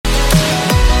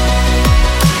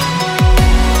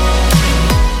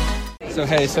So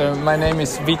hey, my name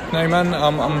is Vit Neuman.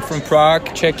 I'm from Prague,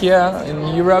 Czechia,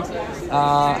 in Europe.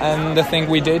 And the thing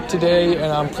we did today,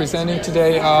 and I'm presenting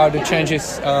today, are the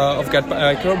changes of gut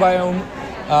microbiome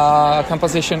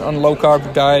composition on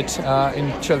low-carb diet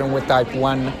in children with type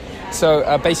 1.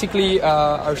 So basically,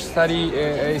 our study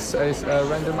is a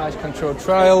randomized controlled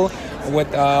trial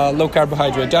with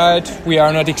low-carbohydrate diet. We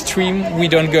are not extreme. We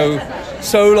don't go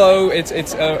so low. It's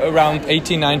around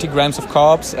 80-90 grams of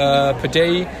carbs per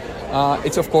day.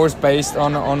 It's of course based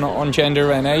on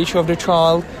gender and age of the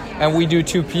child. And we do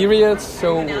 2 periods,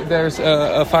 so there's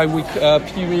a 5-week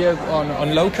period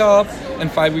on low carb and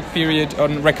 5-week period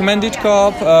on recommended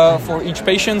carb for each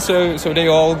patient, so they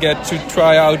all get to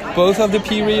try out both of the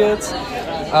periods.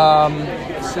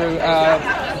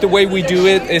 The way we do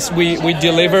it is we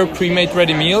deliver pre-made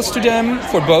ready meals to them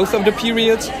for both of the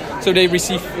periods, so they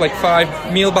receive like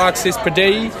 5 meal boxes per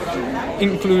day,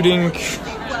 including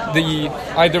the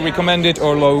either recommended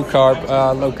or low carb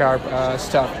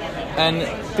stuff. And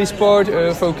this part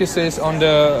focuses on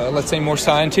the, let's say, more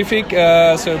scientific,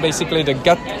 so basically the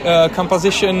gut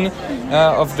composition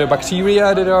of the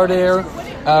bacteria that are there.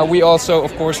 We also,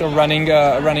 of course, are running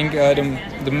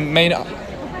the main,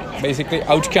 basically,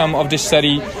 outcome of this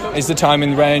study is the time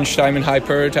in range, time in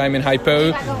hyper, time in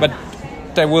hypo, but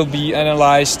that will be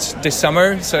analyzed this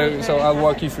summer, so I'll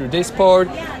walk you through this part.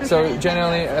 So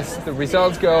generally, as the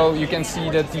results go, you can see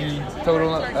that the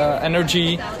total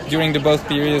energy during the both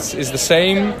periods is the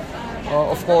same.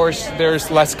 Of course, there's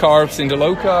less carbs in the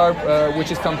low carb,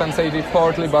 which is compensated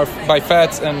partly by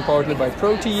fats and partly by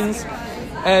proteins.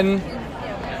 And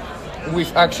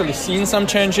we've actually seen some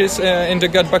changes in the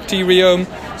gut bacterium.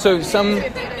 So some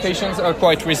patients are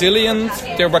quite resilient,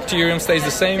 their bacterium stays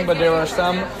the same, but there are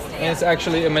some, and it's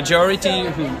actually a majority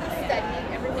who,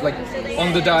 like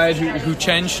on the diet, who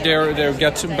change their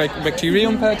gut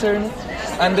bacterium pattern.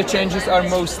 And the changes are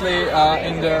mostly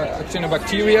in the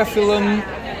actinobacteria phylum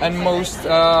and most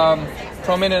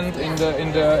prominent in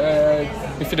the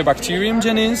bifidobacterium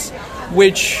genus,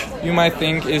 which you might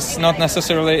think is not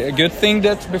necessarily a good thing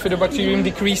that bifidobacterium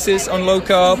decreases on low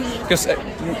carb, because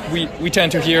we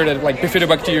tend to hear that like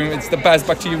bifidobacterium, it's the best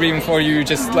bacterium for you,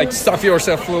 just like stuff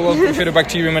yourself full of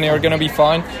bifidobacterium and you're gonna be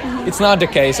fine. It's not the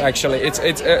case actually. It's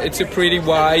a pretty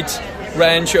wide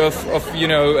range of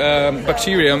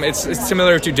bacterium. It's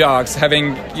similar to dogs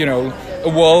having a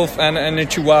wolf and a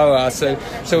chihuahua.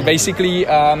 So basically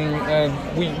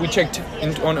we checked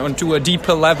onto a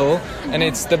deeper level, and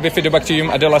it's the bifidobacterium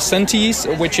adolescentis,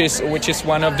 which is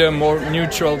one of the more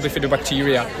neutral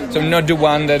bifidobacteria. So not the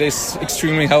one that is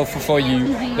extremely helpful for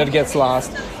you that gets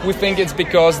lost. We think it's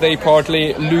because they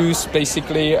partly lose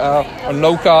basically on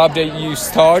low carb they use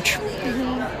starch.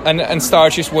 And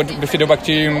starch is what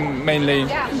bifidobacterium mainly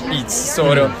eats,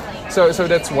 sort of. So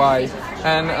that's why.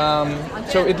 And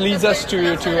so it leads us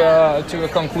to a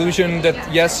conclusion that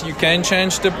yes, you can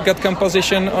change the gut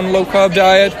composition on low carb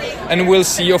diet, and we'll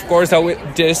see, of course, how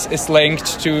this is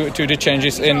linked to the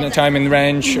changes in time in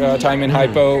range, time in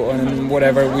hypo, and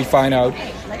whatever we find out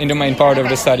in the main part of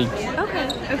the study.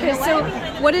 Okay. So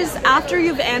what is, after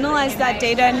you've analyzed that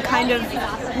data and kind of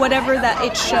whatever that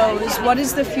it shows, what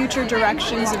is the future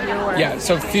directions of your work? Yeah.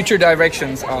 So future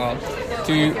directions are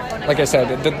to, like I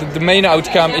said, the main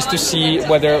outcome is to see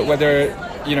whether the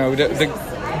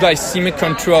glycemic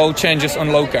control changes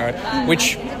on low carb,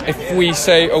 which if we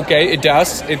say okay, it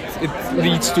does, it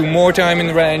leads to more time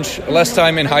in range, less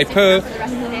time in hypo,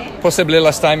 possibly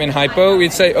less time in hypo,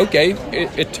 we'd say okay,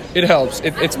 it helps,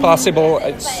 it's possible,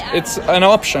 it's an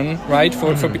option, right?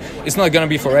 For it's not going to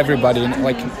be for everybody,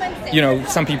 like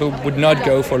some people would not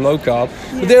go for low carb,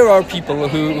 but there are people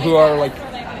who are like,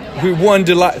 who won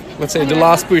the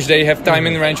last push, they have time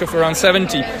in range of around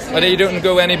 70, but they don't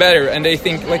go any better, and they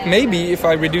think like maybe if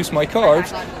I reduce my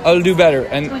carbs I'll do better.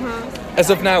 And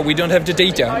as of now we don't have the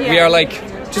data. We are like,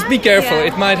 just be careful,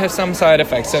 it might have some side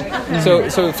effects.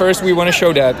 So first we want to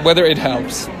show that whether it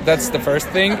helps. That's the first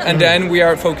thing, and then we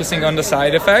are focusing on the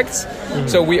side effects.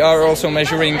 So we are also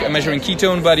measuring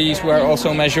ketone bodies. We are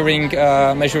also measuring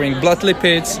blood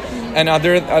lipids and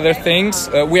other things.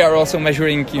 We are also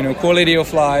measuring quality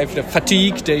of life, the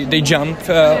fatigue. They jump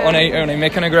on a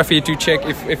mechanography to check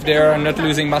if they are not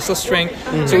losing muscle strength.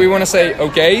 So we want to say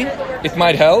okay, it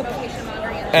might help,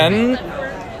 and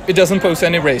it doesn't pose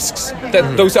any risks.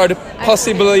 Those are the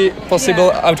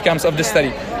possible outcomes of the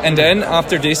study. And then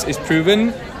after this is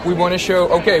proven, we want to show,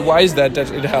 okay, why is that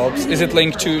it helps? Is it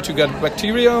linked to gut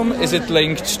bacterium? Is it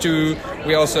linked to,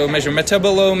 we also measure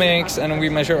metabolomics, and we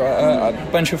measure a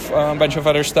bunch of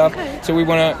other stuff. So we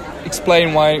want to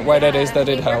explain why that is that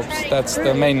it helps. That's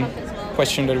the main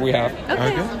question that we have.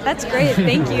 Okay. That's great.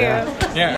 Thank you. Yeah.